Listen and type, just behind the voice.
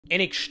An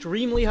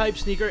extremely hyped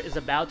sneaker is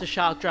about to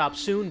shock drop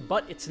soon,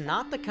 but it's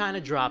not the kind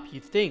of drop you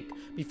think.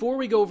 Before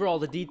we go over all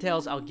the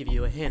details, I'll give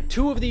you a hint.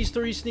 Two of these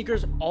three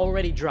sneakers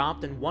already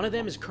dropped, and one of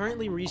them is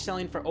currently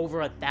reselling for over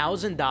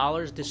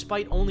 $1,000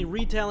 despite only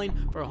retailing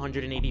for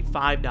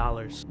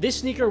 $185. This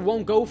sneaker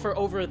won't go for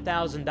over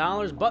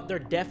 $1,000, but they're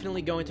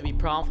definitely going to be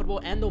profitable,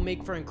 and they'll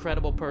make for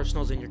incredible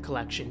personals in your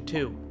collection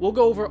too. We'll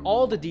go over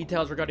all the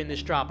details regarding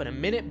this drop in a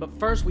minute, but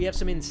first we have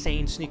some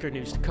insane sneaker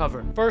news to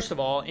cover. First of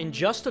all, in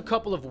just a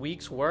couple of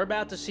weeks, we're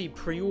about to see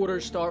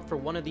pre-orders start for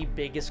one of the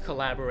biggest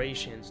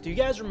collaborations. Do you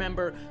guys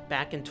remember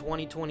back in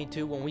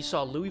 2022 when we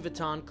saw Louis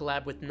Vuitton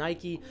collab with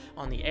Nike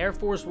on the Air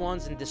Force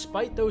Ones, and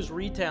despite those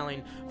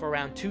retailing for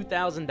around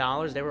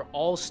 $2,000, they were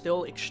all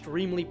still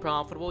extremely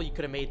profitable. You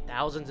could have made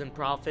thousands in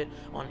profit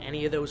on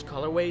any of those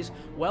colorways.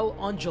 Well,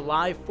 on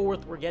July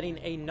 4th, we're getting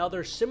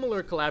another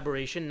similar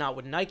collaboration, not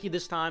with Nike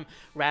this time,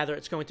 rather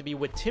it's going to be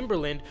with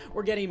Timberland.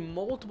 We're getting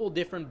multiple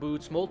different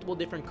boots, multiple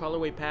different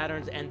colorway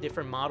patterns, and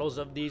different models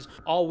of these,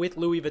 all with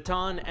Louis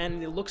Vuitton,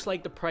 and it looks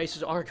like the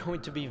prices are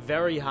going to be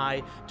very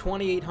high.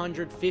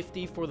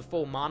 $2,850 for the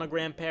full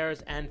monogram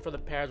pairs, and for the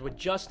pairs with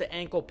just the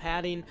ankle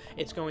padding,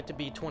 it's going to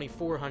be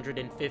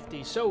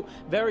 $2,450. So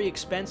very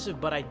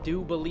expensive, but I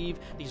do believe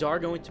these are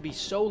going to be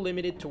so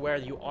limited to where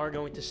you are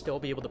going to still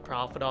be able to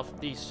profit off of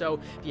these. So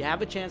if you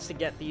have a chance to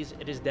get these,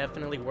 it is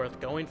definitely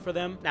worth going for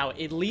them. Now,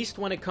 at least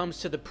when it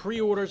comes to the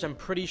pre-orders, I'm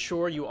pretty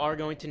sure you are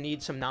going to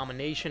need some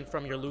nomination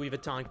from your Louis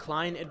Vuitton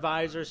client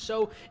advisor.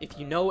 So if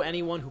you know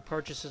anyone who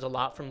purchases a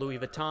lot from Louis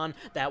Vuitton,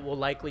 that will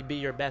likely be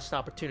your best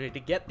opportunity to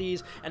get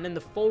these. And then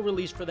the full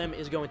release for them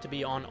is going to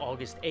be on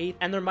August 8th,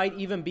 and there might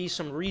even be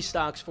some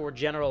restocks for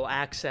general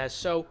access,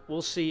 so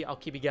we'll see. I'll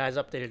keep you guys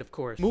updated, of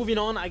course. Moving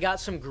on, I got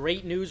some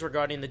great news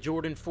regarding the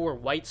Jordan 4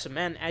 white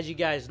cement. As you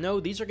guys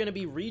know, these are going to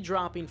be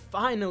redropping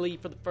finally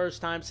for the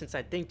first time since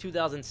I think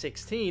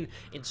 2016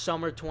 in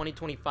summer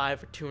 2025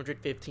 for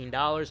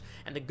 $215.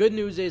 And the good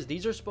news is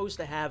these are supposed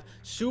to have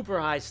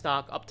super high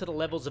stock, up to the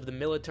levels of the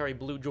military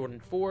blue Jordan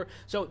 4.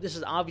 So this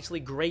is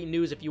obviously great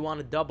news if you want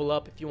to double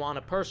up, if you want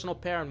a personal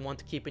pair and want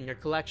to keep in your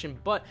collection.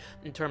 But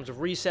in terms of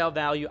resale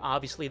value,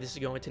 obviously this is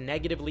going to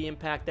negatively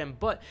impact them,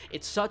 but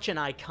it's such an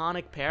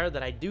iconic pair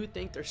that I do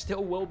think there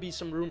still will be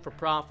some room for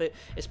profit,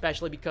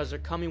 especially because they're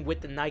coming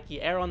with the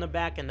Nike Air on the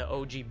back and the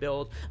OG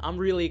build. I'm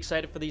really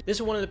excited for these. This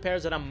is one of the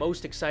pairs that I'm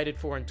most excited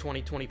for in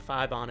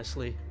 2025,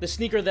 honestly. The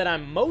sneaker that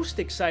I'm most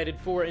excited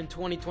for in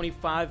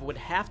 2025 would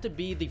have to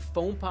be the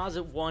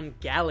Foamposite 1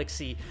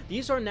 Galaxy.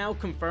 These are now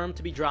confirmed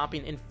to be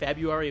dropping in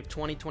February of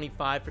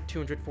 2025 for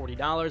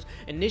 $240.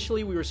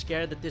 Initially, we were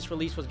scared that this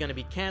release was going to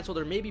be canceled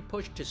or maybe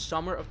pushed to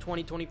summer of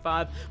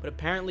 2025, but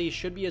apparently it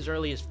should be as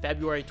early as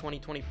February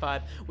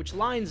 2025, which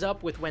lines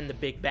up with when the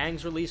Big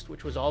Bangs released,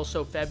 which was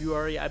also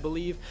February, I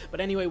believe.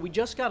 But anyway, we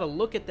just got to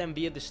look at them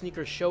via the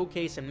sneaker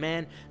showcase, and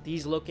man,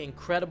 these look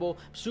incredible.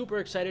 Super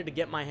excited to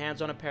get my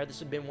hands on a pair. This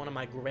has been one of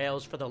my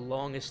grails for the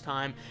longest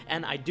time,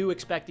 and I do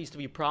expect these to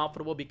be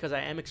profitable because I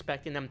am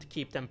expecting them to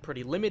keep them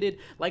pretty limited,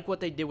 like what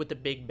they did with the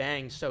Big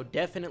Bangs. So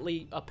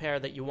definitely a pair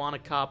that you want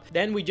to cop.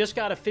 Then we just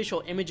got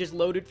official images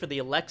loaded for the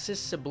Alexis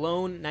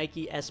Sablone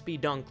Nike SB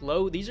Dunk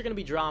Low. These are going to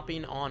be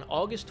dropping on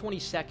August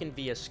 22nd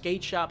via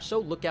Skate Shop, so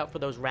look out for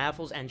those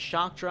raffles and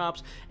shock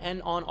drops.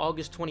 And on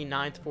August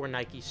 29th for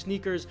Nike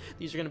sneakers,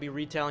 these are going to be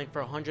retailing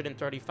for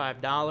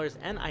 $135,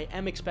 and I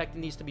am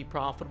expecting these to be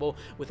profitable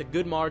with a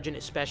good margin,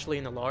 especially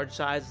in the large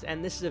sizes.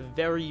 And this is a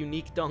very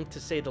unique dunk, to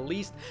say the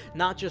least,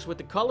 not just with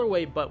the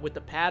colorway but with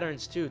the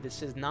patterns too.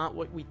 This is not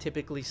what we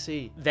typically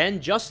see. Then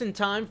just in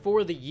time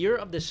for the Year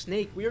of the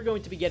Snake, we are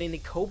going to be getting the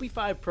Kobe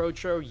 5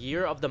 Protro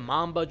Year of the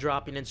Mamba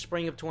dropping in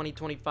spring of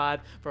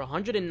 2025 for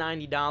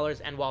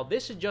 $190. And while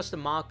this is just a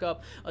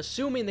mock-up,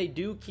 assuming they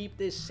do keep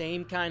this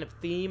same kind of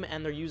theme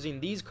and they're using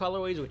these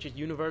colorways, which is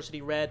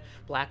University Red,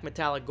 Black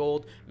Metallic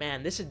Gold,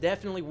 man, this is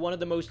definitely one of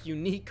the most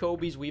unique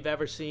Kobes we've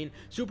ever seen.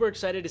 Super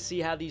excited to see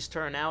how these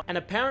turn out. And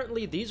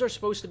apparently these are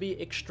supposed to be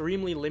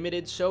extremely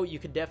limited, so you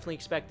could definitely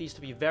expect these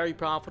to be very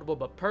profitable.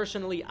 But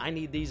personally, I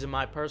need these in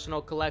my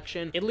personal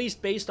collection, at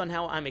least based on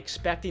how I'm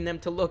expecting them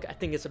to look. I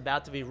think it's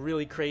about to be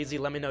really crazy.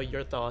 Let me know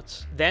your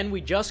thoughts. Then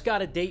we just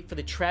got a date for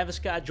the Travis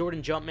Scott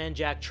Jordan Jumpman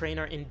Jack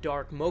Trainer in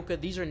Dark Mocha.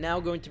 These are now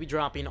going to be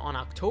dropping on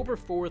October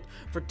 4th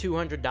for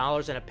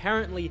 $200, and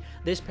apparently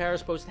this pair is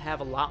supposed to have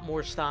a lot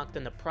more stock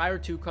than the prior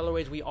two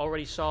colorways we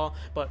already saw.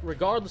 But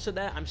regardless of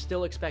that, I'm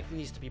still expecting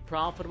these to be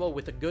profitable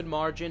with a good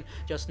margin,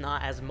 just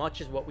not as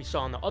much as what we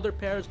saw in the other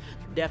pairs.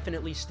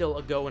 Definitely still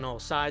a go in all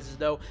sizes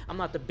though. I'm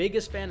not the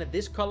biggest fan of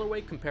this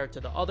colorway compared to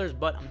the others,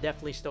 but I'm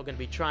definitely still going to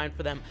be trying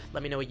for them.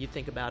 Let me know what you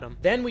think about them.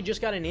 Then we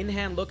just got an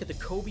in-hand look at the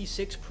Kobe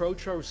 6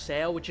 Protro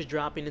Sale, which is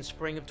dropping in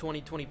spring of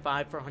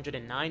 2025 for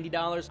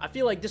 $190. I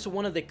feel like this is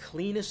one of the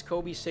cleanest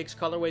Kobe 6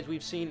 colorways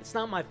we've seen. It's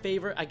not my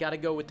favorite. I gotta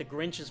go with the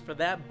Grinches for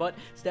that, but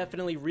it's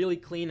definitely really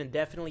clean and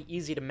definitely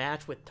easy to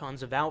match with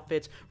tons of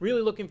outfits.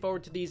 Really looking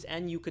forward to these,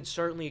 and you could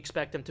certainly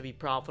expect them to be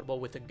profitable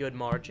with a good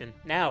margin.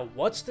 Now,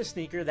 what's the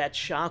sneaker that's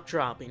shock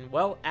dropping?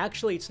 Well,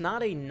 actually, it's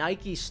not a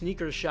Nike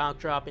sneaker shock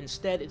drop.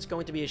 Instead, it's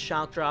going to be a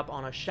shock drop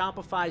on a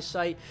Shopify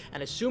site,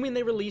 and assuming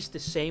they release the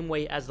same same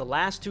way as the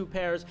last two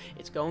pairs.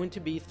 It's going to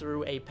be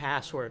through a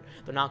password.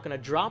 They're not going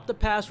to drop the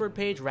password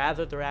page,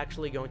 rather they're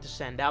actually going to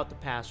send out the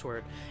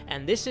password.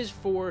 And this is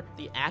for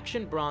the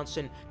Action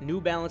Bronson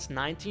New Balance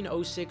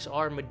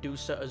 1906R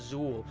Medusa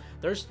Azul.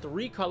 There's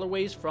 3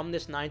 colorways from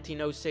this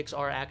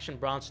 1906R Action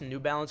Bronson New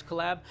Balance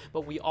collab,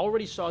 but we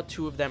already saw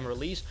 2 of them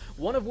released,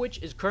 one of which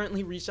is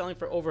currently reselling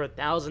for over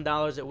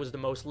 $1,000. It was the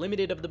most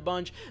limited of the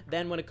bunch.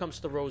 Then when it comes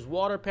to the Rose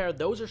Water pair,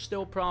 those are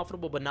still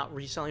profitable but not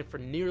reselling for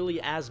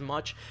nearly as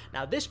much.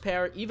 Now this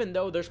pair, even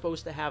though they're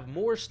supposed to have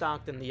more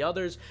stock than the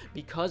others,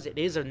 because it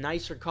is a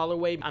nicer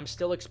colorway, I'm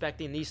still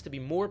expecting these to be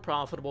more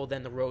profitable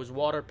than the Rose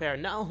Water pair.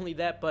 Not only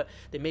that, but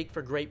they make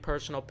for great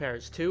personal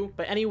pairs too.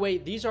 But anyway,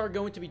 these are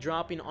going to be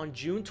dropping on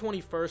June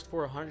 21st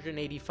for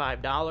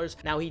 $185.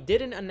 Now he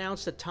didn't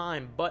announce the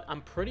time, but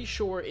I'm pretty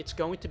sure it's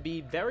going to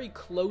be very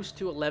close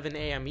to 11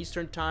 a.m.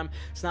 Eastern time.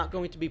 It's not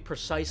going to be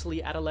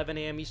precisely at 11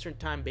 a.m. Eastern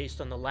time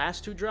based on the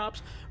last 2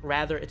 drops.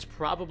 Rather, it's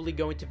probably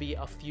going to be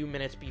a few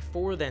minutes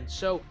before then.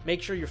 So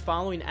make sure you're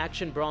following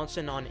Action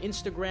Bronson on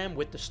Instagram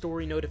with the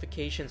story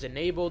notifications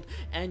enabled,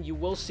 and you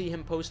will see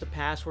him post a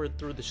password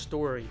through the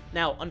story.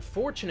 Now,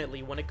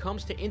 unfortunately, when it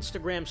comes to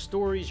Instagram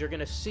stories, you're going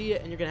to see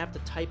it and you're going to have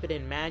to type it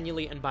in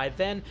manually, and by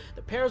then,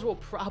 the pairs will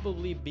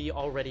probably be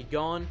already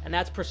gone. And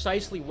that's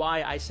precisely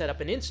why I set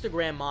up an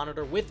Instagram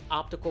monitor with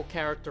optical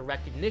character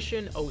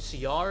recognition,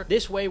 OCR.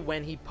 This way,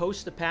 when he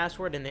posts the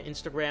password and the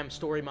Instagram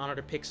story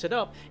monitor picks it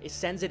up, it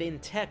sends it in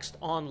text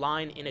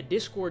online in a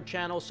Discord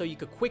channel, so you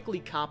could quickly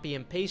copy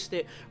and paste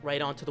it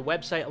right onto the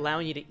website,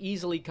 allowing you to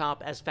easily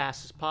cop as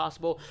fast as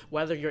possible,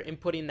 whether you're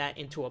inputting that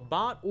into a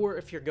bot or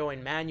if you're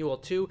going manual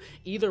too.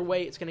 Either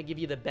way, it's going to give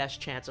you the best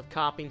chance of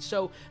copying.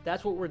 So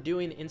that's what we're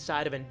doing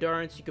inside of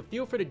Endurance. You can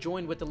feel free to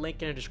join with the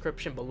link in the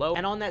description below,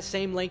 and on that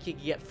same link you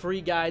can get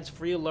free guides,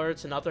 free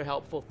alerts, and other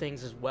helpful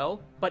things as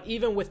well. But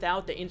even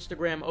without the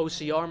Instagram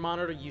OCR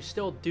monitor, you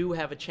still do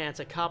have a chance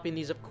at copying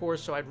these, of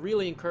course, so I'd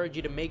really encourage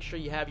you to make sure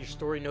you have your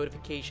story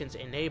notifications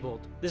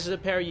enabled. This is a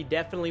pair you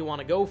definitely want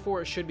to go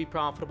for. It should be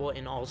profitable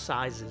in all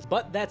sizes.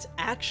 But that's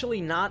actually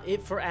not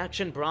it for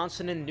Action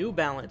Bronson and New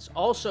Balance.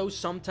 Also,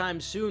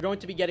 sometime soon, we're going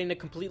to be getting a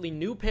completely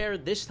new pair.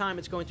 This time,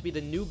 it's going to be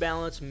the New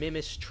Balance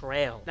Mimis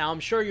Trail. Now, I'm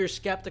sure you're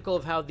skeptical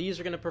of how these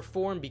are going to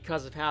perform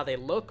because of how they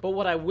look, but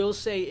what I will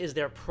say is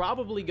they're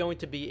probably going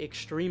to be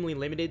extremely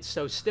limited,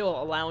 so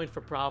still allowing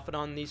for profit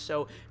on these.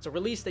 So it's a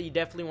release that you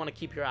definitely want to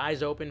keep your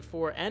eyes open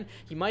for, and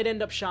he might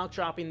end up shock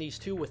dropping these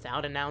too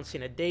without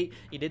announcing a date.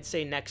 He did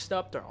say next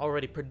up, they're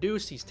already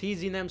produced, he's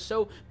teasing them,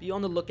 so be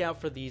on the lookout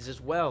for these as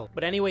well.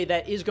 But anyway,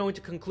 that is going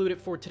to conclude it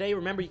for today.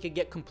 Remember, you can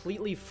get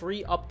completely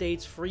free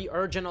updates, free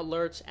urgent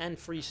alerts, and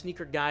free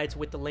sneaker guides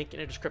with the link in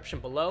the description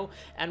below.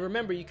 And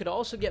remember, you could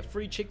also get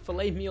free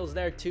Chick-fil-A meals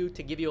there too,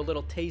 to give you a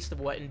little taste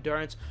of what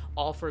Endurance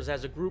offers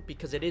as a group,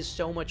 because it is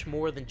so much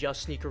more than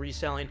just sneaker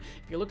reselling.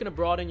 If you're looking to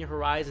broaden your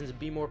horizons and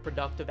be more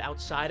productive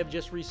outside of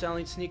just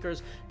reselling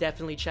sneakers,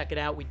 definitely check it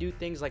out. We do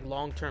things like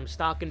long-term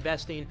stock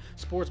investing,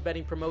 sports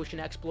betting promotion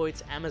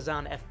exploits,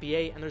 Amazon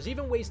FBA, and there's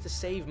even ways to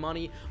save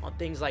money on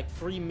things like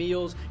free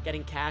meals,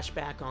 getting cash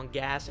back on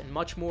gas, and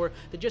much more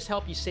to just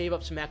help you save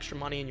up some extra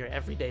money in your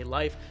everyday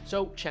life.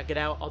 So check it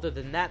out. Other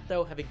than that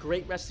though, have a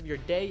great rest of your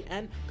day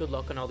and good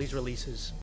luck on all these releases.